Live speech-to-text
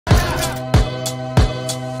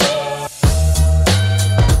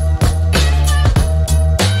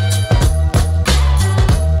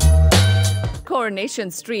Coronation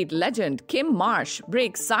Street legend Kym Marsh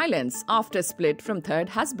breaks silence after split from third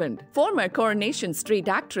husband. Former Coronation Street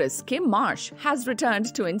actress Kym Marsh has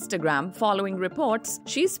returned to Instagram following reports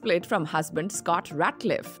she split from husband Scott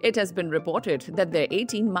Ratcliffe. It has been reported that their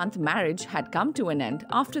 18-month marriage had come to an end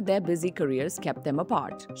after their busy careers kept them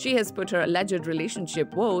apart. She has put her alleged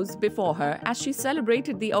relationship woes before her as she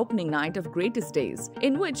celebrated the opening night of Greatest Days,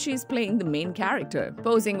 in which she is playing the main character.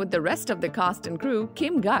 Posing with the rest of the cast and crew,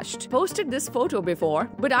 Kym gushed, "Posted this photo before,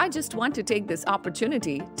 but I just want to take this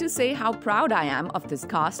opportunity to say how proud I am of this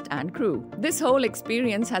cast and crew. This whole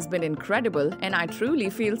experience has been incredible and I truly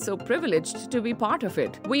feel so privileged to be part of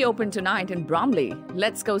it. We open tonight in Bromley.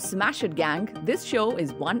 Let's go smash it, gang. This show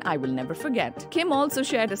is one I will never forget." Kym also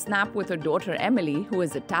shared a snap with her daughter Emily, who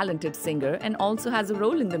is a talented singer and also has a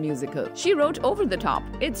role in the musical. She wrote over the top,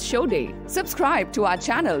 "It's show day." Subscribe to our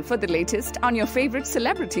channel for the latest on your favorite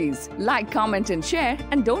celebrities. Like, comment and share,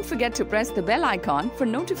 and don't forget to press the bell icon for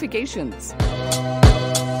notifications.